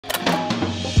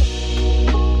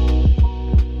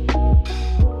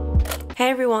Hey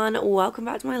everyone, welcome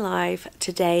back to my life.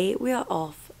 Today we are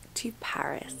off to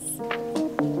Paris.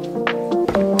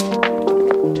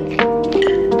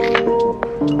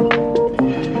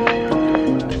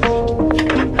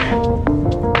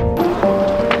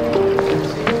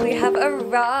 We have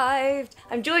arrived.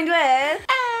 I'm joined with...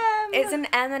 It's an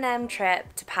M&M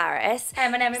trip to Paris.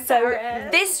 M&M in so Paris.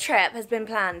 This trip has been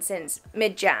planned since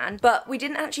mid-Jan, but we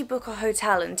didn't actually book a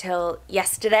hotel until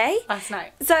yesterday. Last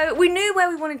night. So we knew where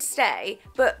we wanted to stay,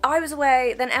 but I was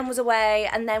away, then Em was away,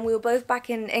 and then we were both back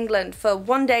in England for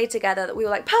one day together that we were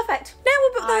like, perfect, now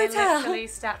we'll book the hotel. I literally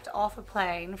stepped off a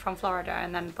plane from Florida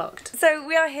and then booked. So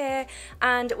we are here,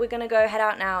 and we're gonna go head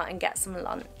out now and get some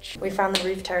lunch. We found the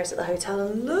roof terrace at the hotel,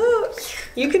 and look,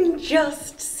 you can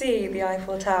just see the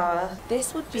Eiffel Tower.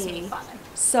 This would be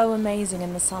so amazing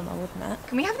in the summer, wouldn't it?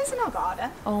 Can we have this in our garden?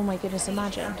 Oh my goodness,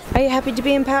 imagine. Are you happy to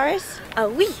be in Paris? Oh,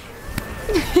 oui.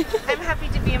 I'm happy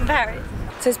to be in Paris.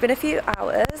 So it's been a few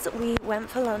hours. We went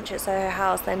for lunch at Soho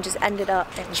House, then just ended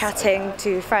up chatting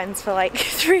to friends for like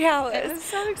 3 hours. It was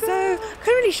so good. So I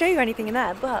couldn't really show you anything in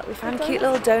there, but we found a cute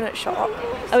little donut shop.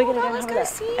 Are we gonna go and have a look?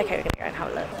 See. Okay, we're gonna go and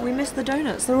have a look. We missed the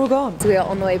donuts, they're all gone. So we are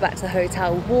on the way back to the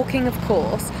hotel, walking of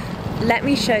course. Let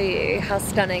me show you how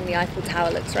stunning the Eiffel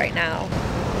Tower looks right now.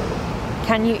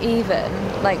 Can you even?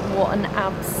 Like, what an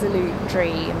absolute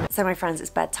dream. So my friends, it's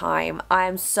bedtime. I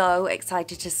am so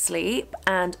excited to sleep,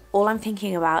 and all I'm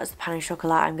thinking about is the pain au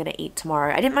chocolat I'm gonna eat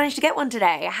tomorrow. I didn't manage to get one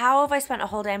today. How have I spent a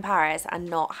whole day in Paris and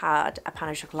not had a pain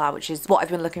au chocolat, which is what I've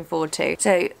been looking forward to.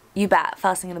 So you bet,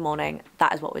 first thing in the morning,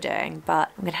 that is what we're doing.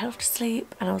 But I'm gonna head off to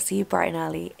sleep, and I'll see you bright and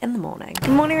early in the morning. Good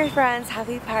morning, my friends.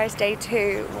 Happy Paris day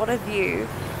 2. What a view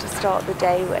to start the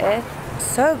day with.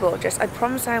 So gorgeous. I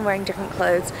promise I'm wearing different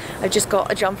clothes. I just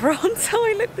got a jumper on, so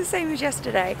I look the same as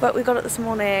yesterday. But we got it this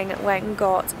morning, went and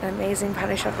got an amazing pain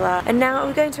au chocolat, and now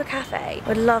we're going to a cafe.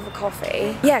 I'd love a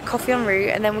coffee. Yeah, coffee en route,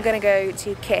 and then we're gonna go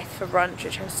to Kith for brunch,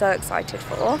 which I'm so excited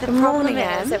for. The problem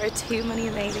is there are too many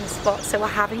amazing spots, so we're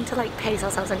having to like pace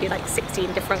ourselves and do like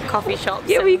 16 different coffee shops.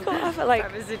 Yeah, we got up at like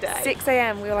 6 6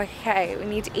 AM. We were like, okay, we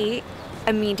need to eat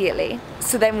immediately,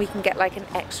 so then we can get like an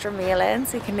extra meal in,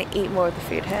 so we can eat more of the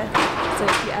food here. So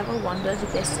if you ever wondered,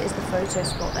 this is the photo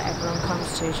spot that everyone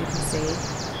comes to, as you can see.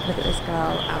 Look at this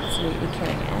girl absolutely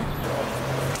killing it.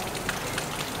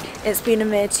 It's been a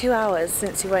mere 2 hours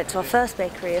since we went to our first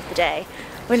bakery of the day.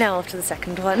 We're now off to the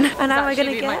second one. And am I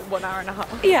gonna get like 1 hour and a half?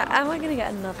 Yeah, am I gonna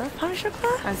get another pain au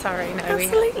chocolat? I'm sorry, no,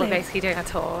 we're basically doing a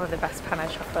tour of the best pain au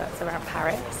chocolates around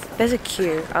Paris. There's a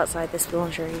queue outside this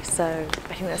boulangerie, so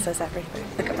I think that says everything.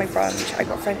 Look at my brunch. I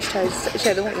got French toast.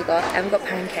 Show them what you got. I've got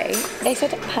pancakes. They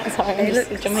said, sorry, They look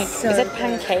so they said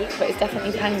pancake, but it's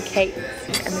definitely pancake.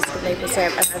 And this is maple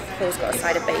syrup, and of course got a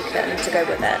side of bacon to go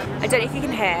with it. I don't know if you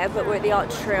can hear, but we're at the Arc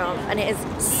de Triomphe, and it is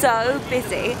so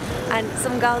busy, and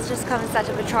some girls just come and set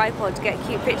up a tripod to get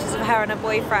cute pictures of her and her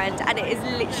boyfriend, and it is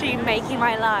literally making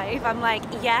my life. I'm like,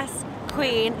 yes,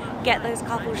 queen, get those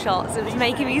couple shots. It was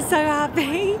making me so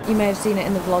happy. You may have seen it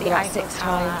in the vlog about 6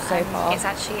 times so far. It's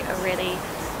actually a really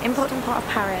important part of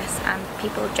Paris, and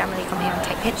people generally come here and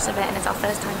take pictures of it, and it's our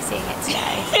first time seeing it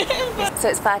today. So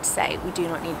it's fair to say we do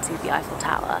not need to see the Eiffel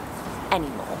Tower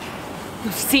anymore.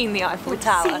 We've seen the Eiffel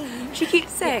Tower. She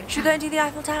keeps saying, should we go and do the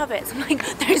Eiffel Tower bits? I'm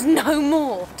like, there's no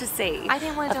more to see. I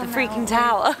think we're of done the freaking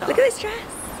now. tower. Look at this dress.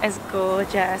 It's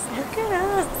gorgeous. Look at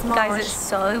us. Guys, it's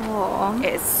so warm.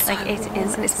 It's so like, it warm,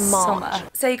 is and it's March. summer.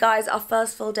 So you guys, our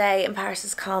first full day in Paris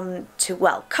has come to,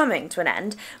 well, coming to an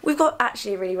end. We've got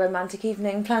actually a really romantic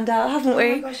evening planned out, haven't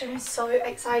we? Oh my gosh, I'm so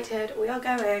excited. We are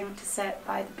going to sit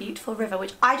by the beautiful river,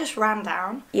 which I just ran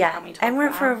down. Yeah, and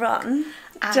we're for a run.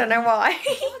 Don't know why.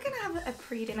 We're going to have a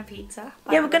pre-dinner pizza.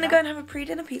 Yeah, we're going to go and have a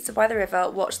pre-dinner pizza by the river,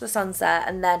 watch the sunset,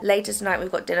 and then later tonight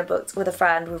we've got dinner booked with a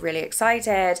friend. We're really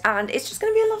excited, and it's just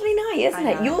going to be a lovely night, isn't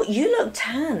it? You look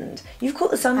tanned. You've caught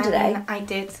the sun today. I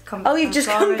did come. Oh, you've just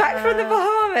come back from the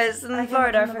Bahamas and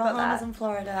Florida. I forgot Bahamas that. and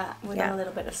Florida with a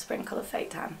little bit of sprinkle of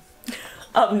fake tan.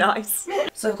 Oh, nice.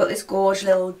 So I've got this gorgeous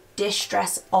little dish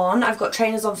dress on. I've got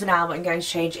trainers on for now, but I'm going to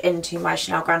change into my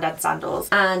Chanel Grandad sandals.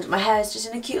 And my hair is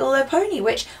just in a cute little pony,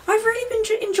 which I've really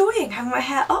been enjoying, having my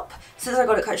hair up since I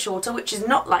got it cut shorter, which is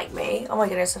not like me. Oh my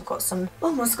goodness, I've got some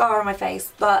mascara on my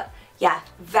face, but yeah,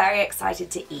 very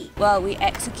excited to eat. Well, we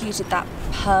executed that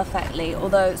perfectly,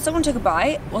 although someone took a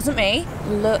bite, wasn't me.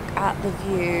 Look at the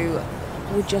view.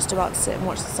 We're just about to sit and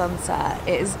watch the sunset.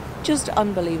 It is just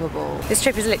unbelievable. This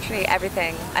trip is literally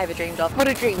everything I ever dreamed of. What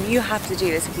a dream. You have to do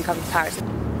this if you come to Paris.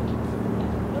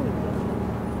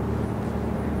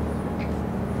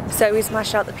 So we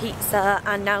smashed out the pizza,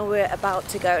 and now we're about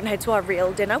to go and head to our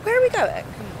real dinner. Where are we going?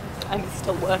 I'm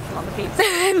still working on the pizza.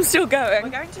 I'm still going. We're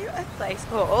going to a place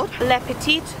called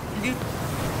Petit.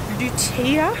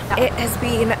 Lutetia. It has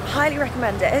been highly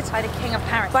recommended By the King of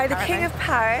Paris. by the King of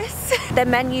Paris. Their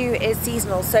menu is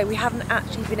seasonal, so we haven't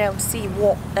actually been able to see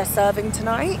what they're serving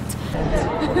tonight.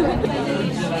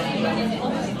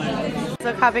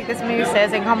 Look how big this mousse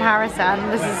is in comparison.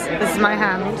 This is my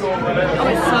hand. Oh,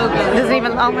 it's so good. This is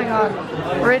even, oh my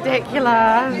god,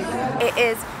 ridiculous. It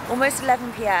is almost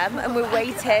 11 p.m. and we're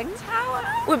waiting.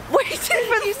 We're waiting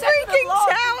for the freaking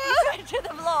tower. You said to the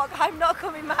vlog, I'm not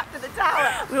coming back to the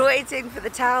tower. We're waiting for the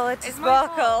tower to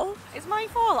sparkle. It's my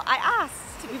fault. I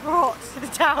asked to be brought to the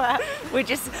tower. We're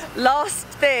just, last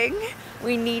thing,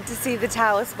 we need to see the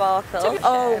tower sparkle.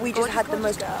 Oh, we just had the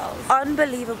most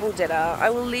unbelievable dinner. I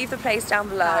will leave the place down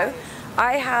below.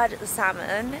 I had the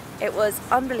salmon. It was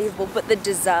unbelievable, but the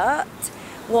dessert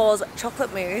was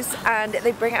chocolate mousse, and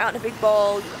they bring it out in a big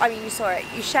bowl. I mean, you saw it,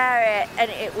 you share it,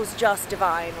 and it was just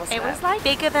divine, wasn't it? It was like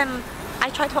bigger than, I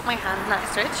tried to put my hand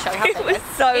next to it to show how big it was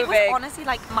so big. big. It was honestly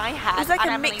like my head. It was like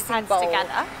and a Emily's mixing heads bowl.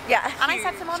 together. Yeah. And I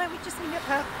said to Mona, we just need it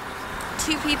for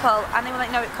 2 people, and they were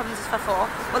like, no, it comes for 4.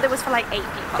 Well, it was for like 8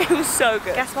 people. It was so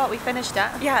good. Guess what? We finished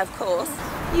it. Yeah, of course.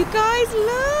 You guys,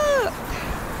 look!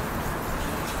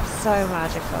 So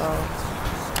magical.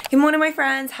 Good morning, my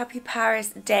friends. Happy Paris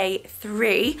day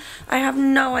 3. I have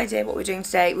no idea what we're doing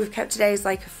today. We've kept today as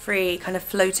like a free kind of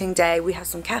floating day. We have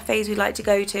some cafes we'd like to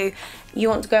go to. You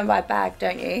want to go and buy a bag,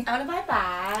 don't you? I want to buy a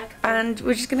bag. And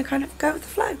we're just going to kind of go with the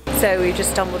flow. So we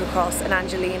just stumbled across an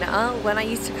Angelina. When I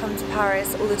used to come to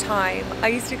Paris all the time, I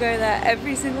used to go there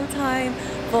every single time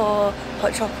for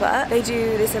hot chocolate. They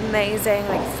do this amazing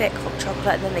like thick hot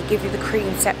chocolate, and then they give you the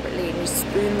cream separately, and you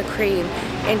spoon the cream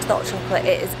into the hot chocolate.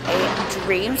 It is a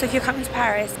dream. So if you're coming to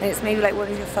Paris and it's maybe like one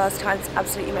of your first times,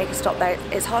 absolutely make a stop there.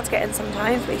 It's hard to get in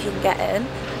sometimes, but if you can get in,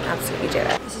 absolutely do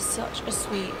it. This is such a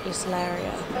sweet little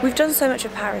area. We've done so much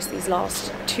of Paris these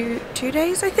last two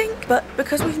days, I think, but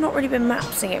because we've not really been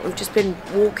mapsing it, we've just been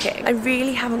walking. I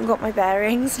really haven't got my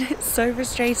bearings, and it's so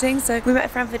frustrating. So we met a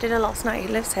friend for dinner last night. He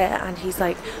lives here, and he's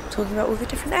like talking about all the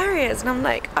different areas, and I'm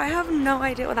like, I have no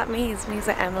idea what that means. And he's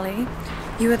like, Emily,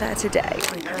 you were there today.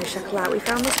 Paris chocolate. We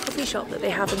found this coffee shop that they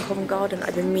have in Covent Garden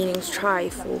I've been meaning to try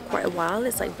for quite a while.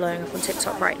 It's like blowing up on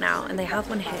TikTok right now, and they have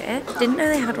one here. Didn't know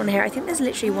they had one here. I think there's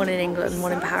literally one in England and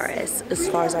one in Paris, as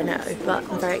far as I know. But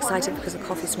I'm very excited because the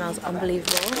coffee smells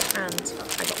unbelievable, and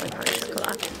I got my Paris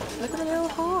chocolate. Look at the little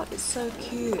heart. It's so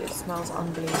cute. It smells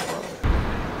unbelievable.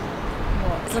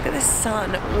 Look at this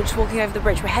sun. We're just walking over the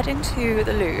bridge. We're heading to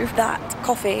the Louvre. That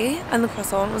coffee and the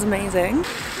croissant was amazing.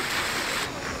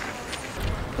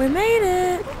 We made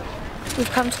it! We've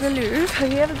come to the Louvre.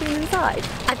 Have you ever been inside?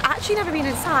 I've actually never been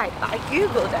inside, but I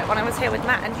googled it when I was here with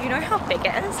Matt, and do you know how big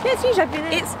it is? Yeah, it's huge. I've been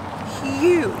in. It's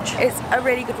huge. It's a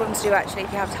really good one to do actually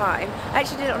if you have time. I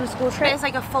actually did it on a school But trip. it's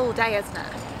like a full day, isn't it?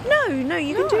 No,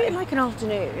 you can do it in like an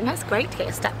afternoon. That's great to get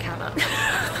your step count up.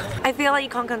 I feel like you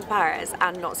can't come to Paris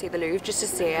and not see the Louvre just to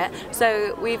see it.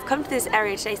 So we've come to this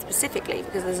area today specifically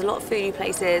because there's a lot of foodie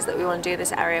places that we want to do in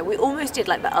this area. We almost did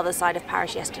like the other side of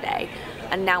Paris yesterday,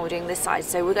 and now we're doing this side.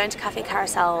 So we're going to Café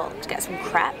Carrousel to get some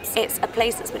crepes. It's a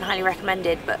place that's been highly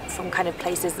recommended, but from kind of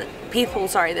places that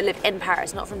that live in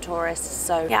Paris, not from tourists.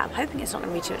 So yeah, I'm hoping it's not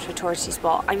going to be too much of a touristy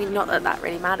spot. I mean, not that that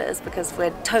really matters because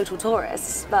we're total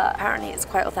tourists, but apparently it's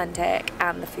quite authentic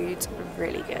and the food's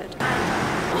really good.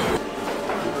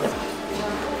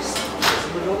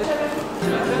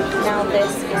 Now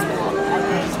this is what I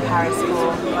came to Paris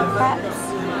for. Crepes,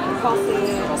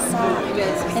 coffee, croissant,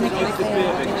 in a cafe.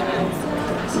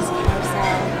 This is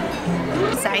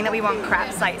Carrousel. Saying that we want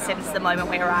crepes like since the moment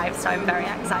we arrived, so I'm very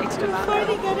excited about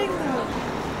it.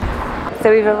 So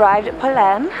we've arrived at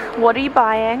Moulin. What are you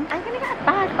buying? I'm gonna get a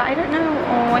bag, but I don't know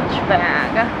which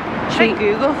bag. Should I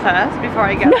Google first before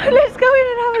I go? No, let's go in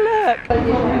and have a look.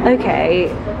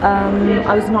 Okay,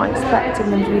 I was not expecting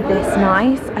them to be this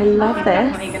nice. I love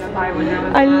this.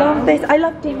 I love this. I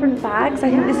love different bags. I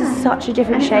think this is such a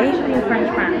different shape. A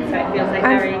French brand, so it feels like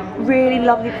very... really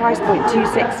lovely price point,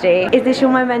 $2.60. Is this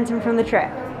your momentum from the trip?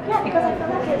 Yeah, because I feel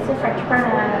like it's a French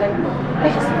brand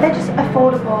and they're just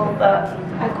affordable, but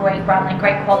a great brand, like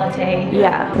great quality.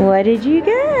 Yeah. What did you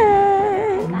get?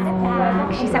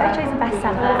 She said I chose a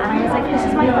bestseller, and I was like, this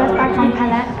is my first bag from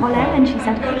Moulin, and she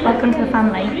said, welcome to the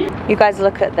family. You guys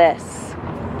look at this.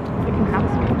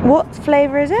 What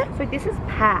flavour is it? So this is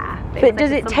pear. But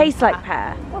does it taste like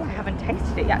pear? Well, I haven't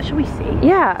tasted it yet. Shall we see?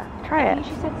 Yeah, try it.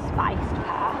 She said spiced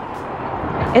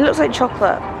pear. It looks like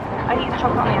chocolate. I need the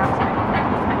chocolate on the outside.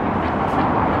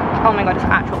 Oh my god, it's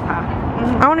actual pear.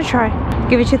 I want to try.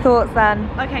 Give it your thoughts then.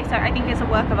 Okay, so I think it's a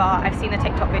work of art. I've seen the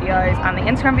TikTok videos and the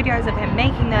Instagram videos of him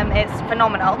making them. It's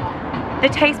phenomenal. The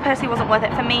taste personally wasn't worth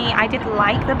it for me. I did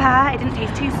like the pear. It didn't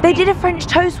taste too sweet. They did a French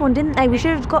toast one, didn't they? We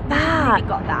should have got that. We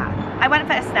got that. I went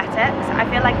for aesthetics. I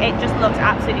feel like it just looks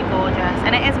absolutely gorgeous,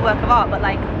 and it is a work of art. But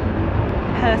like,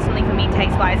 personally for me,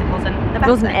 taste-wise, it wasn't the best.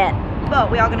 Wasn't thing. it?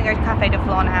 But we are going to go to Café de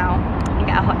Flore now and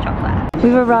get a hot chocolate.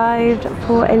 We've arrived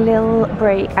for a little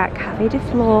break at Café de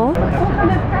Flore.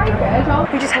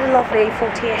 We just had a lovely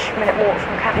 40-ish minute walk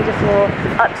from Café de Flore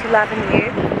up to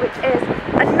L'Avenue, which is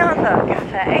another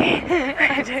cafe.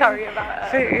 Sorry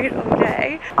about food all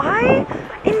day. I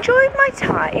enjoyed my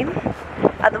time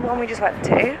at the one we just went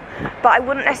to, but I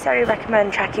wouldn't necessarily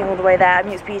recommend trekking all the way there. I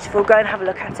mean, it's beautiful, go and have a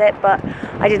look at it, but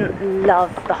I didn't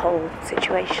love the whole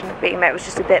situation of being there. It was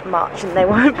just a bit much and they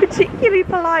weren't particularly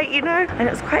polite, you know, and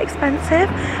it was quite expensive.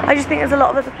 I just think there's a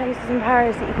lot of other places in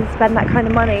Paris that you can spend that kind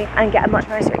of money and get a much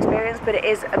nicer experience, but it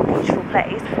is a beautiful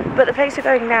place. But the place we're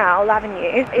going now,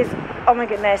 L'Avenue, is, oh my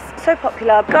goodness, so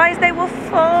popular. Guys, they were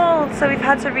full, so we've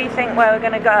had to rethink where we're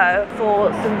gonna go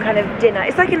for some kind of dinner.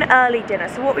 It's like an early dinner,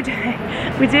 so what we're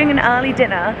doing an early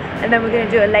dinner and then we're going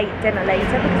to do a late dinner later,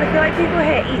 because I feel like people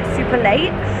here eat super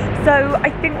late. So I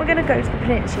think we're going to go to the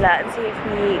Peninsular and see if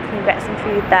we can get some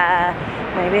food there.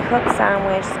 Maybe a club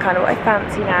sandwich is kind of what I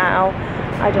fancy now.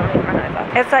 I don't want to run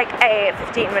over. It's like a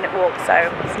 15-minute walk, so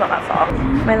it's not that far.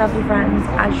 My lovely friends,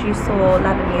 as you saw,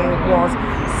 L'Avenue was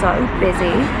so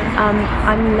busy.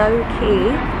 I'm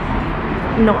low-key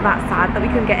not that sad that we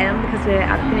couldn't get in because we're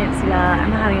at the Peninsular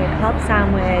and we're having a club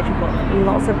sandwich. We've got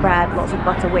lots of bread, lots of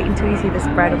butter. Wait until you see this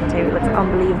bread on the table, it looks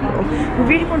unbelievable. We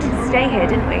really wanted to stay here,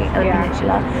 didn't we, at the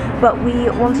Peninsular? But we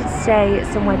wanted to stay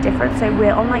somewhere different, so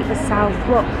we're on like the south,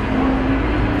 well,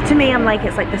 to me, I'm like,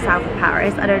 it's like the south of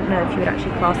Paris. I don't know if you would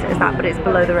actually class it as that, but it's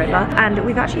below the river. And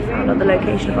we've actually found out the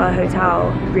location of our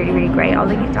hotel really, really great. I'll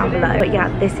link it down below. But yeah,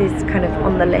 this is kind of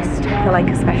on the list for like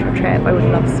a special trip. I would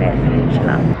love to stay at the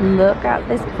Peninsular. Look at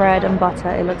this bread and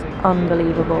butter. It looks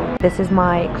unbelievable. This is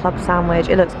my club sandwich.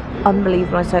 It looks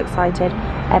unbelievable. I'm so excited.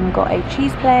 Got a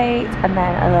cheese plate and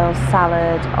then a little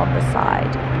salad on the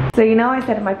side. So you know I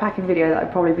said in my packing video that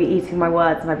I'd probably be eating my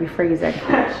words and I'd be freezing.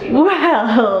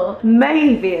 Well,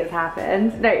 maybe it's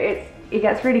happened. No, it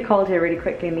gets really cold here really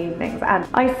quickly in the evenings, and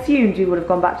I assumed you would have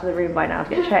gone back to the room by now to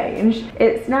get changed.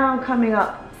 It's now coming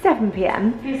up 7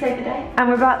 PM. Can you save the day? And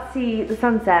we're about to see the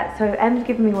sunset, so Em's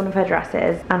given me one of her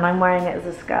dresses and I'm wearing it as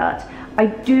a skirt. I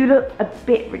do look a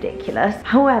bit ridiculous,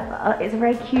 however, it's a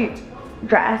very cute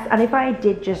dress, and if I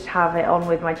did just have it on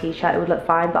with my t-shirt it would look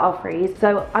fine, but I'll freeze.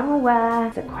 So I'm aware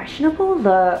it's a questionable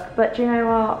look, but do you know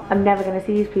what? I'm never going to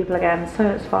see these people again, so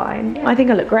it's fine. I think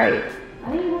I look great.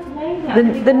 I think you look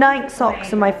amazing. The Nike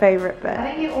socks are my favourite bit. I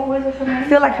think you always look amazing. I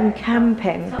feel like I'm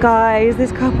camping. Guys,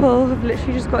 this couple have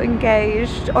literally just got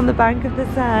engaged on the bank of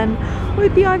the Seine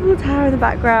with the Eiffel Tower in the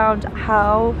background.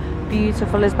 How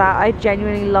beautiful is that? I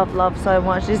genuinely love so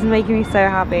much. This is making me so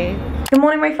happy. Good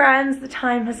morning, my friends. The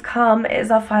time has come. It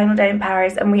is our final day in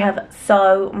Paris and we have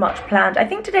so much planned. I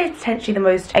think today is potentially the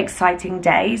most exciting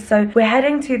day. So we're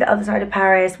heading to the other side of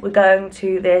Paris. We're going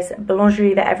to this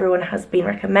boulangerie that everyone has been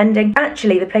recommending.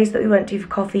 Actually, the place that we went to for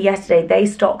coffee yesterday, they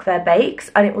stock their bakes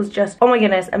and it was just, oh my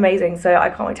goodness, amazing. So I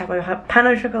can't wait to have my pain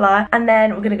au chocolat. And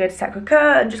then we're gonna go to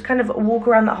Sacré-Cœur and just kind of walk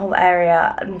around that whole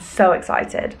area. I'm so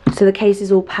excited. So the case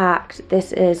is all packed.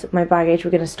 This is my baggage.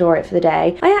 We're gonna store it for the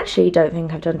day. I actually don't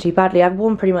think I've done too badly. I've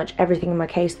worn pretty much everything in my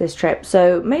case this trip,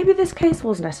 so maybe this case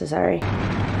was necessary.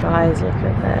 Guys, look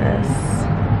at this.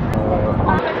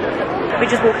 We're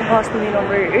just walking past the Moulin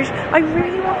Rouge. I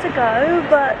really want to go,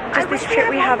 but just this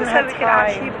trip we haven't had time. We could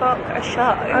actually book a show.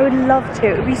 I would love to.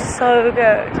 It would be so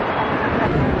good.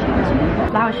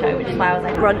 Flower show, which is why I was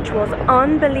like, brunch was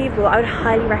unbelievable. I would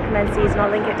highly recommend season.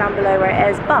 I'll link it down below where it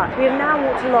is. But we have now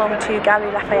walked along to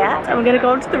Galerie Lafayette and we're going to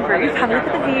go onto the roof, have a look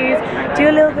at the views,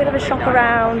 do a little bit of a shop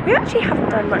around. We actually haven't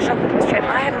done much shopping this trip.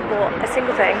 I haven't bought a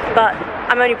single thing, but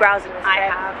I'm only browsing this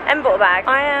trip. Em bought a bag.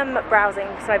 I am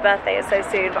browsing because my birthday is so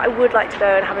soon, but I would like to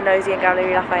go and have a nosy in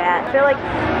Galerie Lafayette. I feel like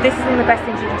this is one of the best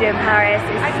things you can do in Paris.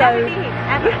 It's so...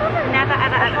 Never,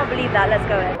 ever. I can't believe that. Let's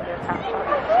go in.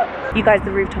 You guys,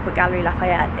 the rooftop at Galerie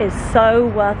Lafayette is so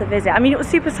worth a visit. I mean, it was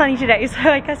super sunny today, so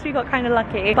I guess we got kind of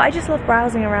lucky. But I just love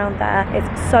browsing around there.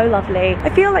 It's so lovely. I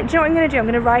feel like, do you know what I'm going to do? I'm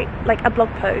going to write like a blog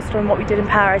post on what we did in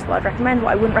Paris, what I'd recommend,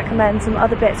 what I wouldn't recommend, some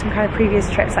other bits from kind of previous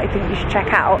trips that I think you should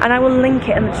check out. And I will link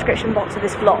it in the description box of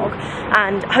this vlog.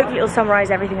 And hopefully it'll summarise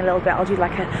everything a little bit. I'll do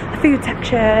like a food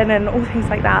section and all things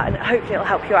like that. And hopefully it'll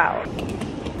help you out.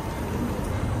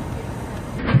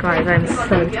 Guys, I'm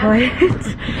so tired.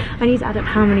 I need to add up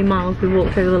how many miles we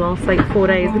walked over the last like 4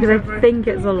 days because I think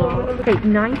it's a lot. Okay,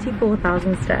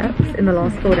 94,000 steps in the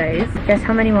last 4 days. Guess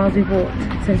how many miles we've walked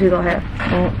since we got here?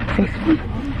 Oh,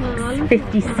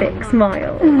 56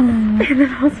 miles in the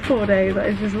last 4 days. That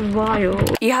is just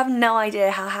wild. You have no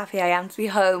idea how happy I am to be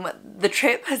home. The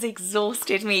trip has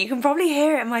exhausted me. You can probably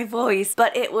hear it in my voice,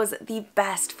 but it was the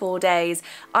best 4 days.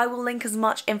 I will link as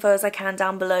much info as I can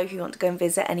down below if you want to go and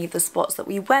visit any of the spots that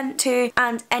we went to,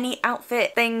 and any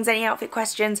outfit things, any outfit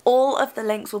questions. All of the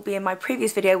links will be in my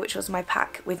previous video, which was my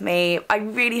pack with me. I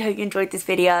really hope you enjoyed this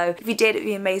video. If you did, it would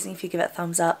be amazing if you give it a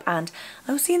thumbs up, and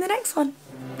I will see you in the next one.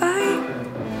 Bye!